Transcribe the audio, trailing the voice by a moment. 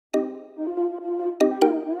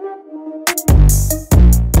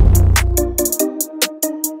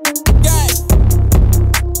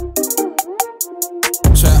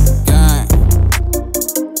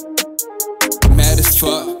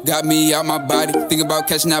got me out my body. Think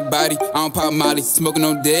about catching that body. I don't pop molly, smoking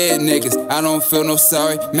on dead niggas. I don't feel no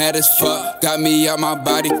sorry, mad as fuck. Got me out my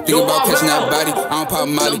body. Think about catching that body. I don't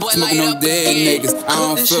pop molly, smoking on dead niggas. I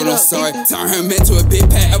don't feel no sorry. Turn him into a big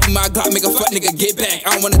pack. Up in my Glock, make a fuck nigga get back.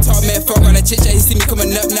 I don't wanna talk, man, fuck all that chit chat. He see me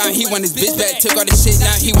coming up now, he want his bitch back. Took all this shit,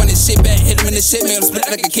 now he want his shit back. Hit him in the shit, man,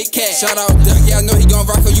 split like a Kit Kat. Shout out Duck, yeah, I know he gon'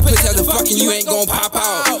 rock on you pussy as a fucking, you ain't gon' pop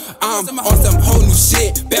out. I'm on some whole new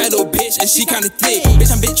shit. Bad little bitch, and she kinda thick.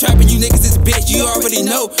 Bitch, I'm big trapping, you niggas is bitch. You already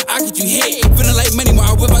know, I get you hit. Feeling like money when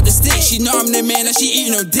I whip out the stick. She know I'm that man, now she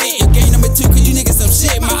eating her dick. Game number 2, cause you niggas some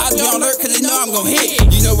shit. My eyes be on alert, cause they know I'm gon' hit.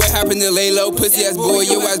 You know what happened to lay low, pussy ass boy,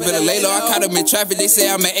 your ass better lay low. I caught him in traffic, they say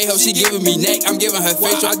I'm an a-ho. She giving me neck, I'm giving her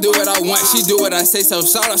face. I do what I want, she do what I say. So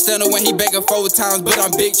shout out Stunner when he begging 4 times. But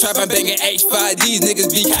I'm big trap, I'm banging H5. These niggas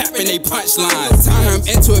be capping they punchlines. Turn him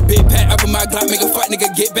into a big pack. Up in my Glock, make a fuck nigga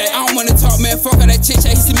get back. I don't wanna talk, man, fuck all that chit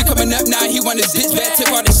chat. He see me coming up now, he want his bitch back.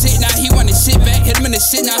 Took all the shit, now he want his shit back. Hit him in the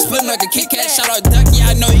shit, now split like a Kit Kat. Shout out Duck,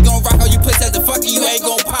 yeah, I know he gon' rock on you pussy as a fucking, you ain't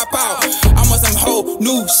gon' pop out. I'm on some whole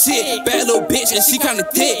new shit. Bad little bitch, and she kinda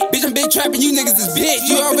thick. Bitch, I'm big trapping, you niggas is bitch.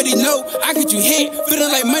 You already know, I get you hit.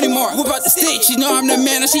 Feeling like money more, whip out the stick. She know I'm the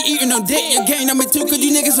man, now she eating no dick. Your game number 2, cause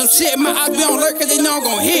you niggas some shit. My eyes be on alert, cause they know I'm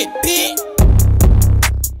gon' hit, bitch.